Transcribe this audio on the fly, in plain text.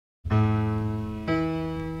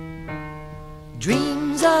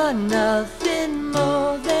Dreams are nothing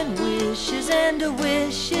more than wishes, and a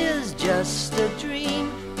wish is just a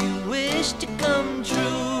dream you wish to come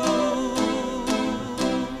true.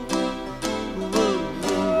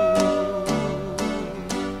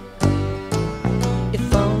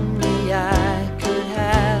 If only I could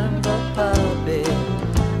have a puppet,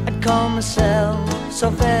 I'd call myself so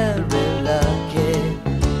very lucky,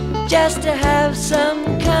 just to have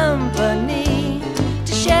some company,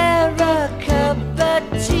 to share a cup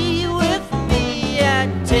of tea with me.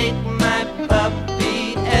 I'd take my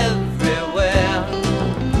puppy everywhere.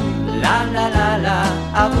 La la la la,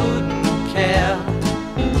 I wouldn't care.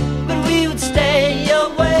 But we would stay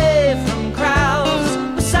away from crowds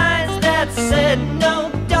with signs that said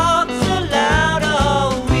no dogs allowed.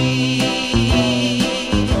 Oh,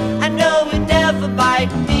 I know we'd never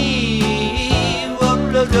bite me.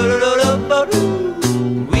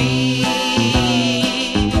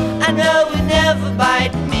 I know we'd never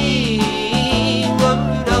bite me.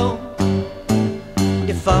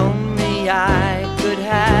 If only I could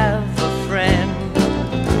have a friend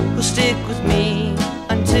who'll stick with me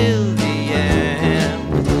until the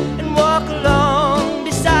end, and walk along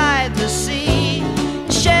beside the sea,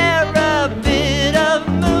 share a bit of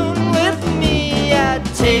moon with me. I'd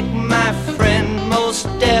take my friend most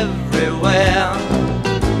everywhere.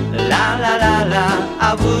 La la la la,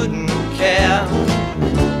 I wouldn't care.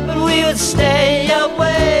 But we would stay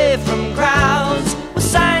away from crowds with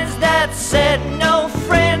signs that said no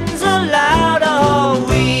friends allowed. Oh,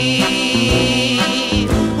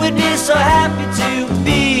 we'd be so happy to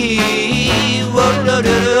be.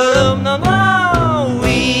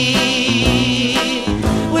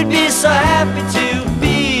 We'd be so happy to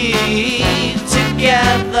be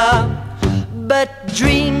together. But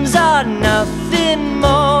dreams are nothing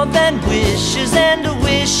more than wishes, and a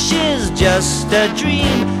wish is just a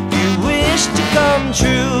dream you wish to come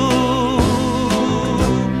true.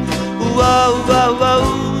 Whoa, whoa, whoa,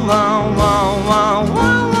 whoa, whoa, whoa,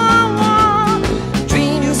 whoa, whoa.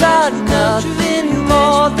 Dreams are nothing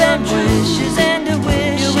more than wishes, and a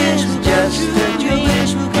wish is just a dream you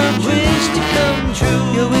wish to come true.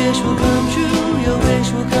 Your wish will come true. Your wish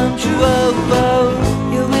will come true. Whoa, whoa.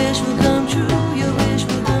 Your wish will come true. Your wish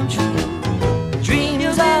will come true.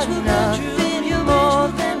 Dreams are nothing more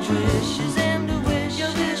than wishes, and a wish is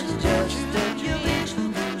just a dream wish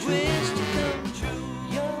to come true.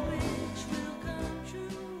 Your wish will come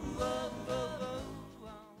true.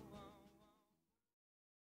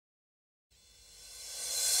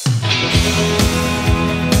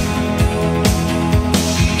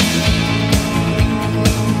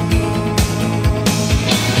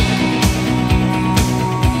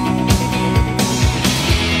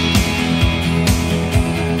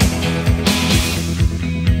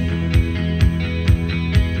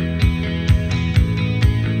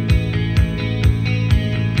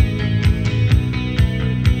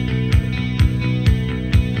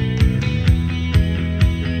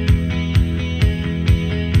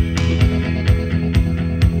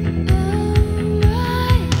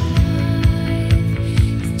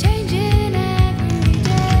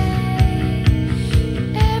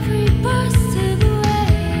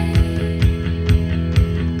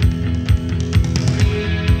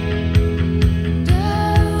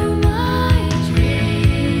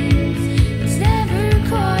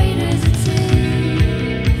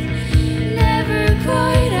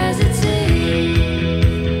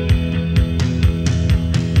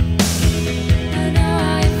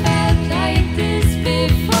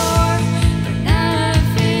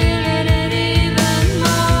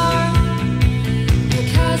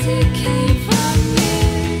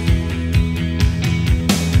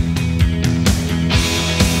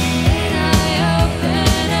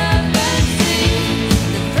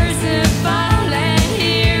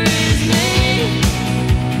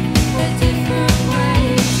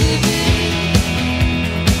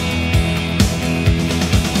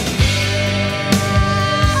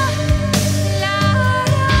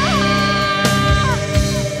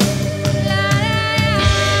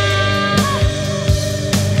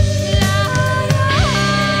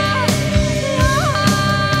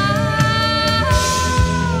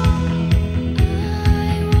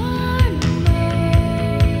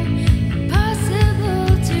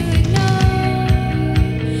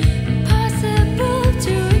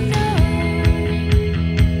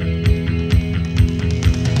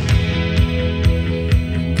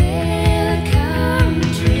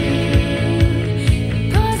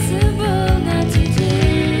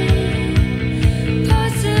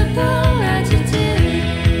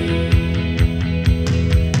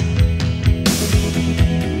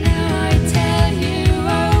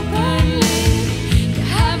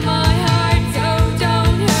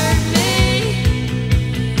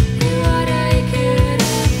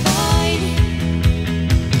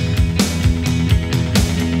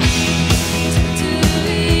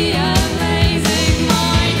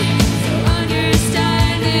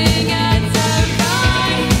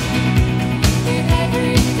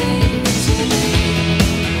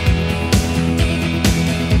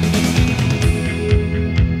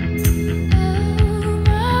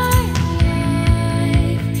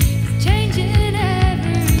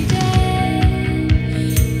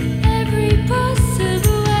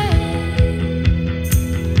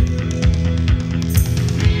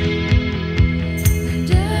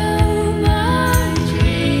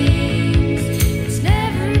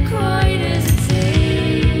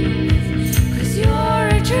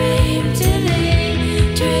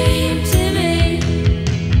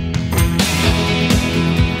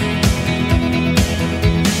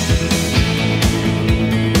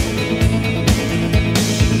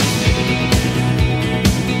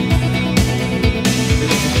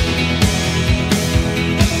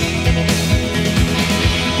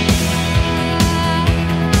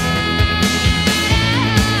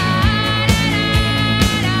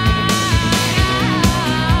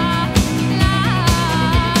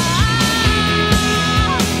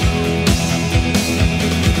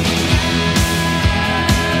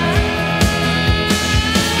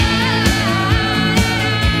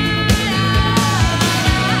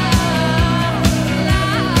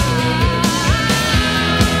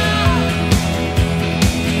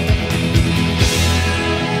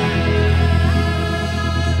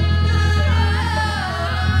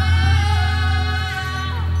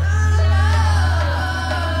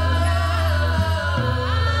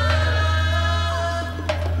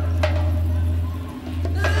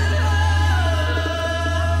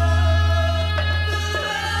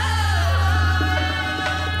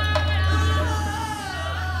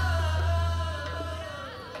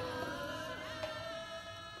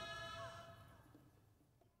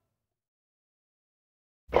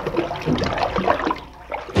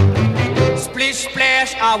 Splish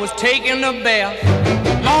splash, I was taking a bath,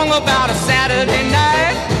 long about a Saturday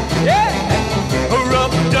night. Yeah,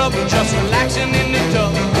 rubbed up, just relaxing in the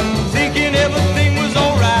tub, thinking everything was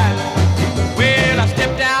alright. Well, I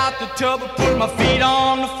stepped out the tub, put my feet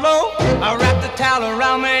on the floor, I wrapped the towel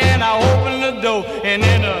around me and I opened the door, and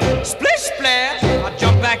in a splish splash, I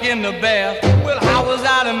jumped back in the bath. Well, how was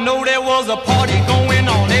I to know there was a party going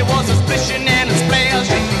on? There was a splishing and a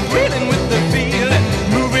splash, reeling with the feeling,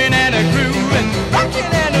 moving and a grooving, rocking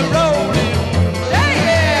and a rolling. Yeah!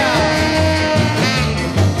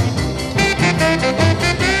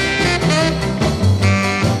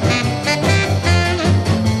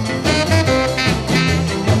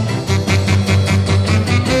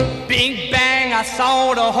 Bing bang, I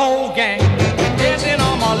saw the whole gang dancing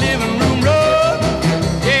on my living room rug.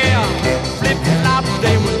 Yeah, flip flop,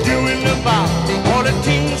 they was doing the bop. All the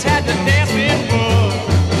teens had to dance in bug.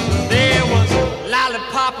 There was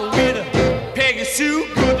Lollipop with a Peggy Sue.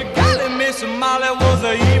 Good to golly, Miss Molly was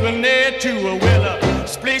even there too. Well, a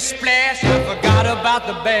splish splash, I forgot about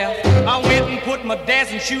the bath. I went and put my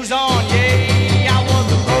dancing shoes on. Yeah, I was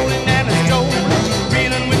a rolling and a strolling,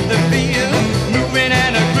 reeling with the feel, moving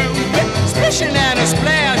and a grooving, splishing and a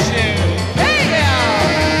splashing.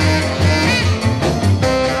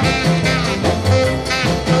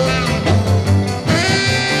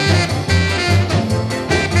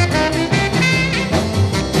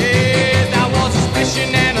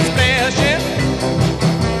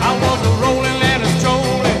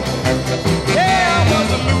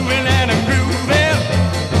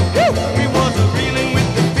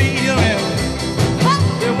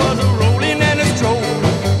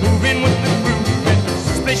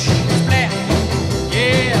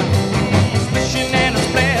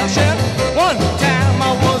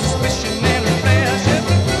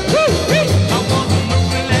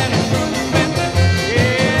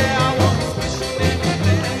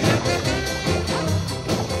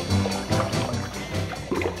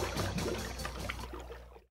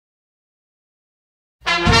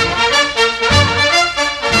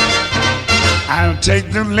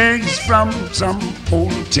 Take the legs from some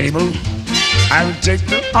old table, I'll take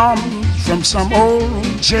the arms from some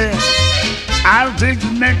old chair, I'll take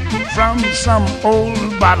the neck from some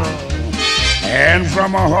old bottle, and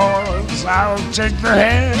from a horse I'll take the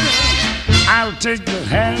head, I'll take the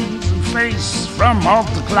hands and face from off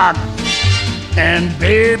the clock, and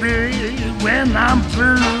baby, when I'm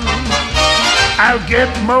through, I'll get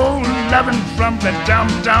more loving from the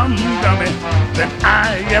dum-dum dummy than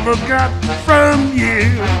I ever got from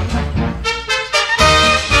you.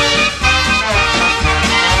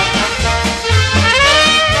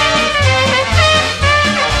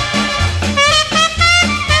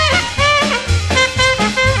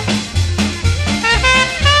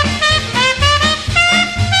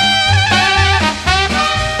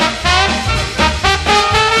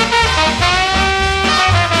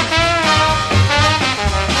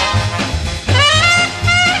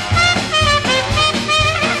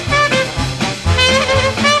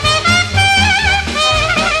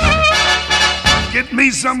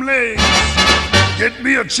 Some legs, get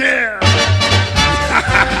me a chair,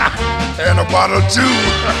 and a bottle too.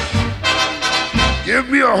 Give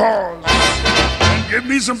me a horse, and give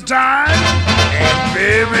me some time, and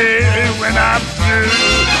baby, when I'm through,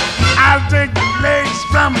 I'll take the legs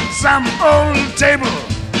from some old table,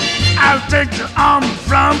 I'll take the arm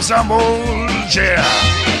from some old chair,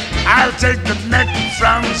 I'll take the neck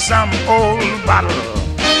from some old bottle,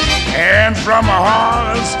 and from a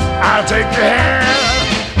horse, I'll take the hair,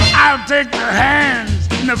 I'll take the hands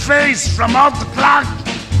and the face from off the clock,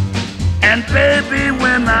 and baby,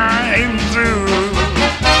 when I'm through,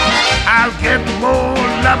 I'll get more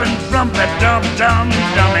loving from that dum-dum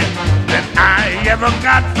dummy than I ever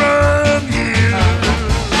got from you.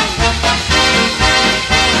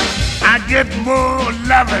 I get more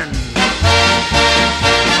loving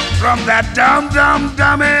from that dum-dum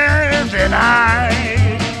dummy than I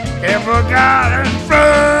ever got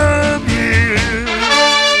from you.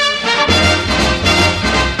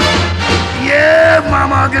 Yeah,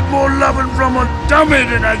 mama, I get more loving from a dummy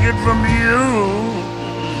than I get from you.